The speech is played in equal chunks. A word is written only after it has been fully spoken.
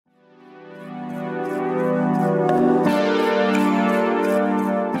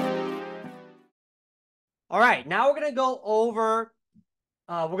now we're going to go over,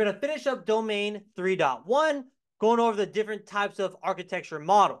 we're going to finish up domain 3.1, going over the different types of architecture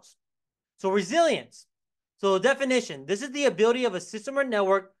models. So resilience. So definition, this is the ability of a system or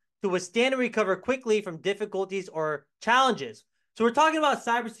network to withstand and recover quickly from difficulties or challenges. So we're talking about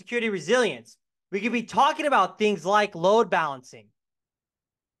cybersecurity resilience. We could be talking about things like load balancing.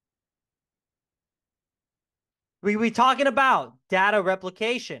 We could be talking about data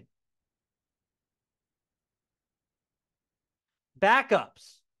replication,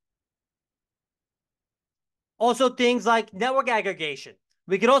 backups. Also things like network aggregation.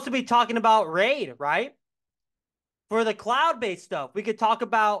 We could also be talking about RAID, right? For the cloud-based stuff, we could talk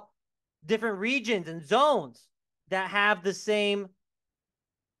about different regions and zones that have the same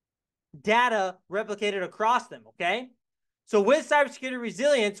data replicated across them, okay? So with cybersecurity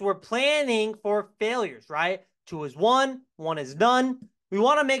resilience, we're planning for failures, right? 2 is 1, 1 is none. We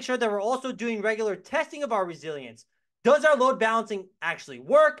want to make sure that we're also doing regular testing of our resilience. Does our load balancing actually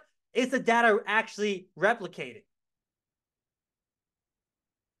work? Is the data actually replicated?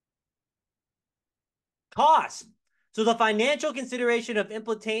 Cost. So the financial consideration of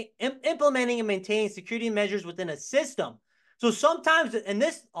implementing and maintaining security measures within a system. So sometimes, and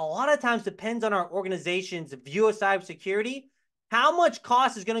this a lot of times depends on our organization's view of cybersecurity, how much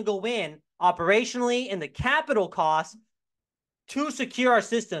cost is going to go in operationally and the capital cost to secure our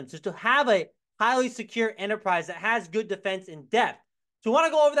systems, to have a highly secure enterprise that has good defense in depth. So we want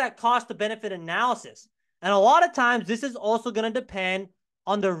to go over that cost to benefit analysis. And a lot of times, this is also going to depend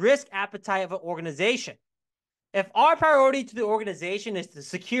on the risk appetite of an organization. If our priority to the organization is to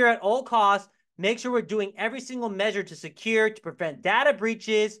secure at all costs, make sure we're doing every single measure to secure, to prevent data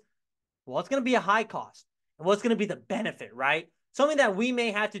breaches, well, it's going to be a high cost. And what's going to be the benefit, right? Something that we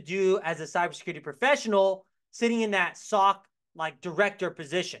may have to do as a cybersecurity professional sitting in that SOC like director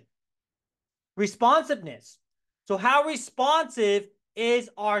position. Responsiveness. So how responsive is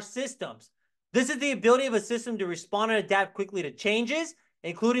our systems? This is the ability of a system to respond and adapt quickly to changes,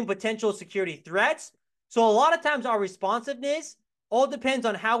 including potential security threats. So a lot of times our responsiveness all depends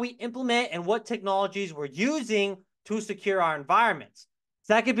on how we implement and what technologies we're using to secure our environments.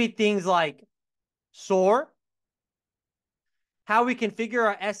 So that could be things like SOAR, how we configure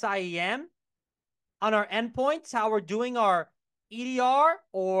our SIEM on our endpoints, how we're doing our EDR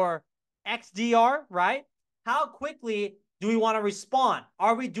or XDR, right? How quickly do we want to respond?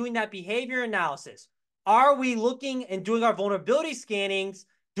 Are we doing that behavior analysis? Are we looking and doing our vulnerability scannings,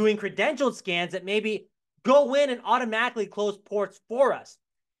 doing credentialed scans that maybe go in and automatically close ports for us?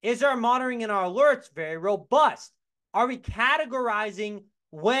 Is our monitoring and our alerts very robust? Are we categorizing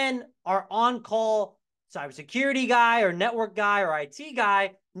when our on-call cybersecurity guy or network guy or IT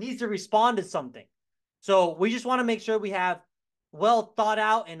guy needs to respond to something? So we just want to make sure we have well thought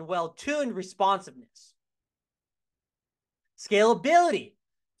out and well-tuned responsiveness. Scalability.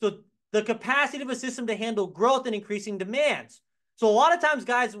 So the capacity of a system to handle growth and increasing demands. So a lot of times,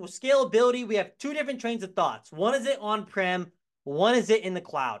 guys, with scalability, we have two different trains of thoughts. One is it on-prem, one is it in the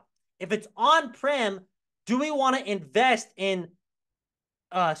cloud. If it's on-prem, do we want to invest in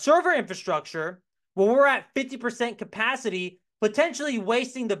server infrastructure where we're at 50% capacity, potentially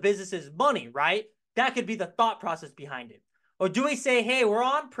wasting the business's money, right? That could be the thought process behind it. Or do we say, hey, we're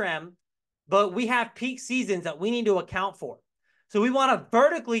on-prem, but we have peak seasons that we need to account for. So we want to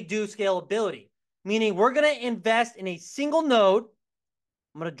vertically do scalability, meaning we're going to invest in a single node.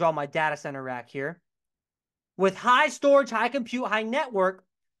 I'm going to draw my data center rack here with high storage, high compute, high network,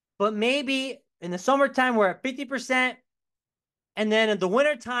 but maybe in the summertime, we're at 50%. And then in the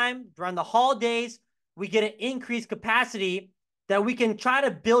wintertime, during the holidays, we get an increased capacity that we can try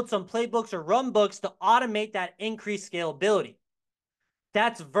to build some playbooks or run books to automate that increased scalability.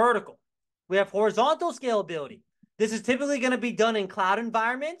 That's vertical. We have horizontal scalability. This is typically going to be done in cloud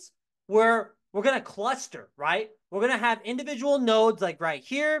environments where we're going to cluster, right? We're going to have individual nodes like right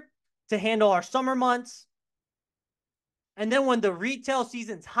here to handle our summer months. And then when the retail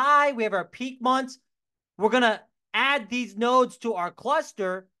season's high, we have our peak months. We're going to add these nodes to our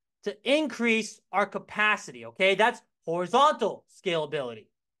cluster to increase our capacity, okay? That's horizontal scalability.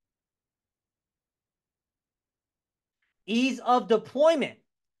 Ease of deployment.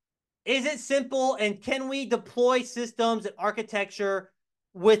 Is it simple, and can we deploy systems and architecture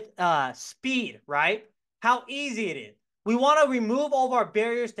with speed, right? How easy it is. We want to remove all of our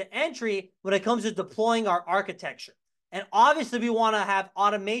barriers to entry when it comes to deploying our architecture. And obviously, we want to have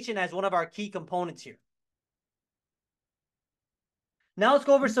automation as one of our key components here. Now let's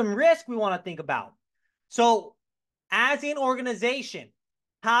go over some risk we want to think about. So as an organization,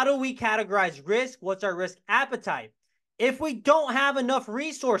 how do we categorize risk? What's our risk appetite? If we don't have enough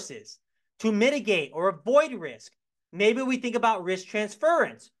resources to mitigate or avoid risk. Maybe we think about risk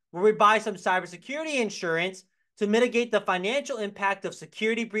transference, where we buy some cybersecurity insurance to mitigate the financial impact of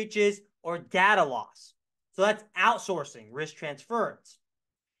security breaches or data loss. So that's outsourcing, risk transference.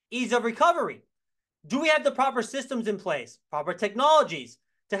 Ease of recovery. Do we have the proper systems in place, proper technologies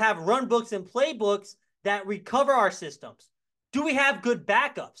to have run books and playbooks that recover our systems? Do we have good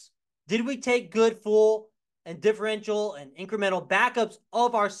backups? Did we take good full and differential and incremental backups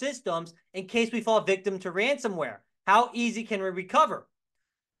of our systems in case we fall victim to ransomware? How easy can we recover?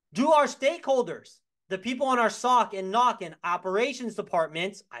 Do our stakeholders, the people on our SOC and NOC and operations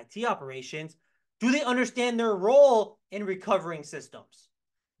departments, IT operations, do they understand their role in recovering systems?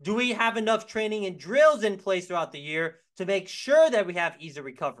 Do we have enough training and drills in place throughout the year to make sure that we have ease of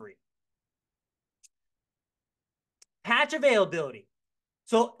recovery? Patch availability.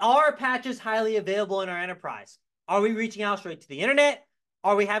 So are patches highly available in our enterprise? Are we reaching out straight to the internet?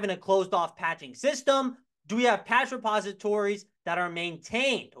 Are we having a closed off patching system? Do we have patch repositories that are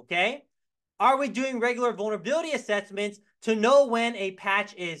maintained, okay? Are we doing regular vulnerability assessments to know when a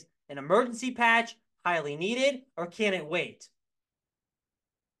patch is an emergency patch, highly needed, or can it wait?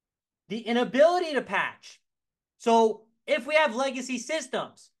 The inability to patch. So if we have legacy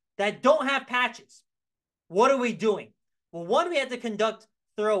systems that don't have patches, what are we doing? Well, one, we have to conduct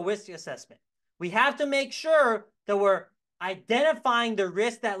thorough risk assessment. We have to make sure that we're identifying the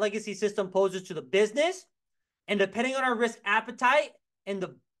risk that legacy system poses to the business. And depending on our risk appetite and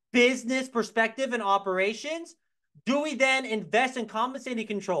the business perspective and operations, do we then invest in compensating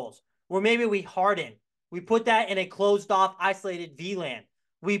controls where maybe we harden? We put that in a closed off, isolated VLAN.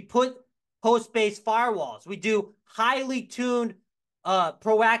 We put host-based firewalls. We do highly tuned,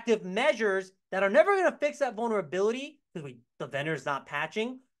 proactive measures that are never going to fix that vulnerability because the vendor's not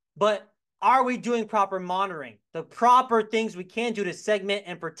patching. But are we doing proper monitoring? The proper things we can do to segment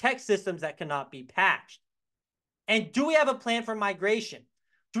and protect systems that cannot be patched? And do we have a plan for migration?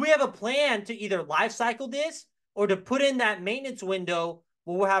 Do we have a plan to either lifecycle this or to put in that maintenance window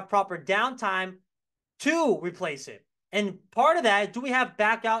where we'll have proper downtime to replace it? And part of that, do we have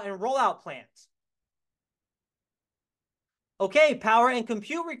backout and rollout plans? Okay, power and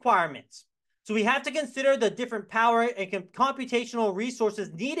compute requirements. So we have to consider the different power and computational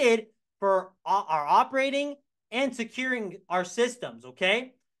resources needed for our operating and securing our systems,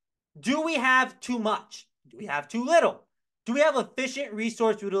 okay? Do we have too much? Do we have too little? Do we have efficient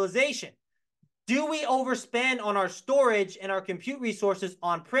resource utilization? Do we overspend on our storage and our compute resources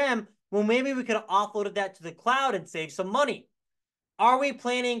on-prem when maybe we could have offloaded that to the cloud and save some money? Are we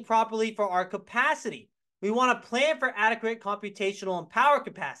planning properly for our capacity? We want to plan for adequate computational and power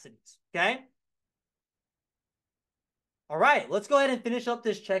capacities, okay? All right, let's go ahead and finish up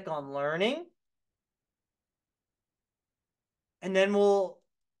this check on learning. And then we'll...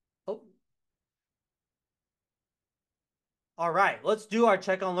 All right, let's do our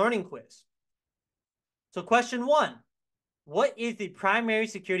check on learning quiz. So question 1, what is the primary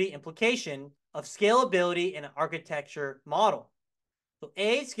security implication of scalability in an architecture model? So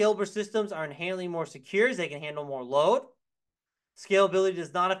A, scalable systems are inherently more secure as they can handle more load. Scalability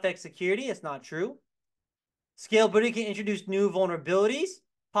does not affect security. It's not true. Scalability can introduce new vulnerabilities,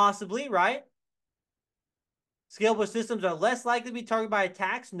 possibly, right? Scalable systems are less likely to be targeted by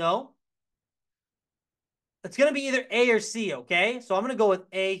attacks. No. It's going to be either A or C, okay? So I'm going to go with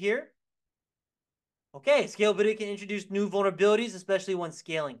A here. Okay, scalability can introduce new vulnerabilities, especially when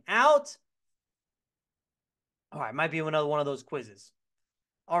scaling out. All right, might be another one of those quizzes.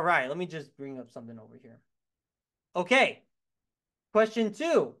 All right, let me just bring up something over here. Okay, question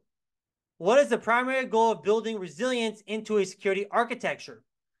 2. What is the primary goal of building resilience into a security architecture?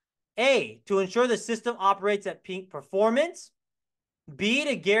 A, to ensure the system operates at peak performance. B,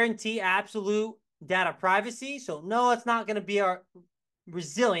 to guarantee absolute data privacy. So no, it's not going to be our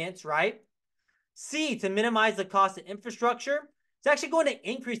resilience, right? C, to minimize the cost of infrastructure. It's actually going to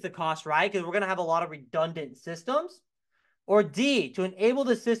increase the cost, right? Because we're going to have a lot of redundant systems. Or D, to enable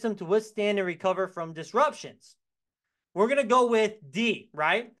the system to withstand and recover from disruptions. We're going to go with D,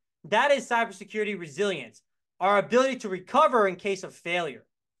 right? That is cybersecurity resilience, our ability to recover in case of failure.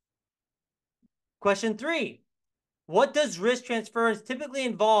 Question 3, what does risk transference typically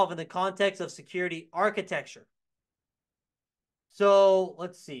involve in the context of security architecture? So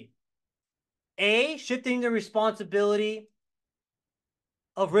let's see. A, shifting the responsibility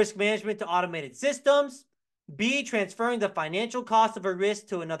of risk management to automated systems. B, transferring the financial cost of a risk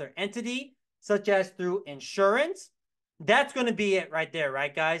to another entity, such as through insurance. That's going to be it right there,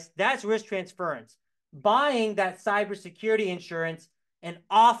 right, guys? That's risk transference. Buying that cybersecurity insurance and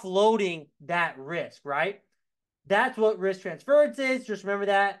offloading that risk, right? That's what risk transference is. Just remember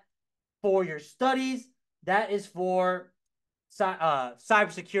that. for your studies. That is for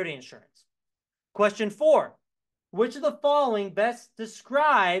cybersecurity insurance. Question 4. Which of the following best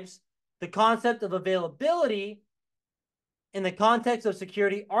describes the concept of availability in the context of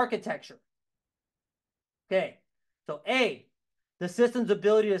security architecture? Okay, so A, the system's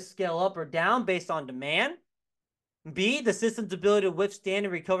ability to scale up or down based on demand. B, the system's ability to withstand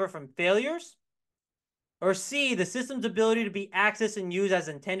and recover from failures. Or C, the system's ability to be accessed and used as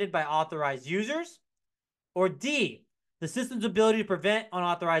intended by authorized users. Or D, the system's ability to prevent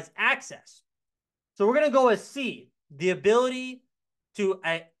unauthorized access. So we're going to go with C, the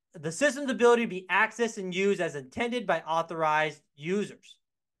system's ability to be accessed and used as intended by authorized users.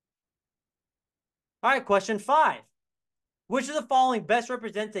 All right, question 5. Which of the following best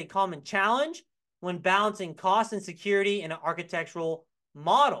represents a common challenge when balancing cost and security in an architectural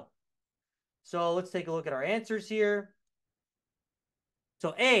model? So let's take a look at our answers here.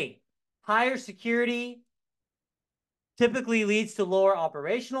 So A, higher security typically leads to lower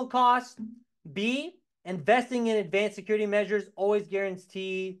operational costs. B, investing in advanced security measures always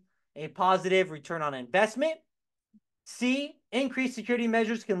guarantees a positive return on investment. C, increased security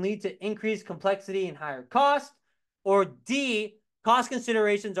measures can lead to increased complexity and higher cost. Or D, cost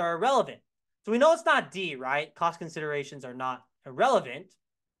considerations are irrelevant. So we know it's not D, right? Cost considerations are not irrelevant.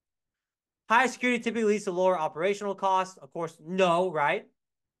 Higher security typically leads to lower operational costs. Of course, no, right?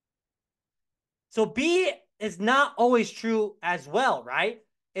 So B is not always true as well, right?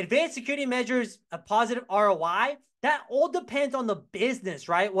 Advanced security measures a positive ROI. That all depends on the business,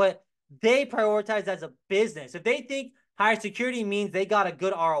 right? What they prioritize as a business. If they think higher security means they got a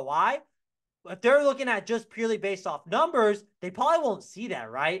good ROI, if they're looking at just purely based off numbers, they probably won't see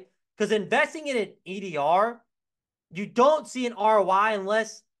that, right? Because investing in an EDR, you don't see an ROI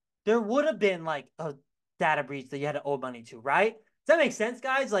unless there would have been like a data breach that you had to owe money to, right? Does that make sense,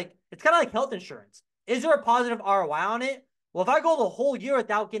 guys? Like, it's kind of like health insurance. Is there a positive ROI on it? Well, if I go the whole year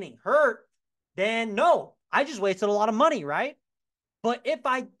without getting hurt, then no, I just wasted a lot of money, right? But if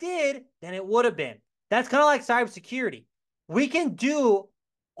I did, then it would have been. That's kind of like cybersecurity. We can do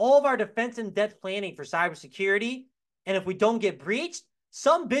all of our defense in-depth planning for cybersecurity, and if we don't get breached,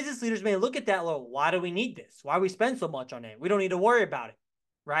 some business leaders may look at that, like, why do we need this? Why do we spend so much on it? We don't need to worry about it,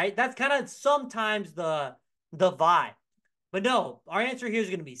 right? That's kind of sometimes the vibe. But no, our answer here is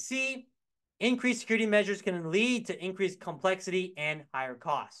going to be C. Increased security measures can lead to increased complexity and higher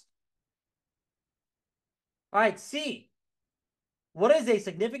cost. All right, C. What is a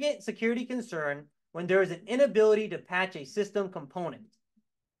significant security concern when there is an inability to patch a system component?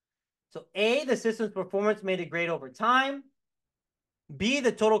 So A, the system's performance may degrade over time. B,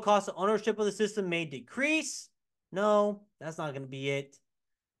 the total cost of ownership of the system may decrease. No, that's not going to be it.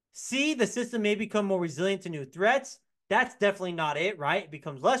 C, the system may become more resilient to new threats. That's definitely not it, right? It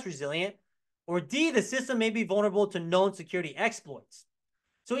becomes less resilient. Or D, the system may be vulnerable to known security exploits.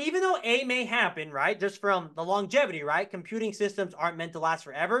 So even though A may happen, right, just from the longevity, right, computing systems aren't meant to last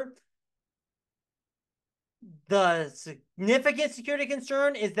forever, the significant security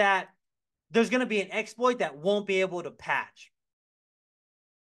concern is that there's going to be an exploit that won't be able to patch.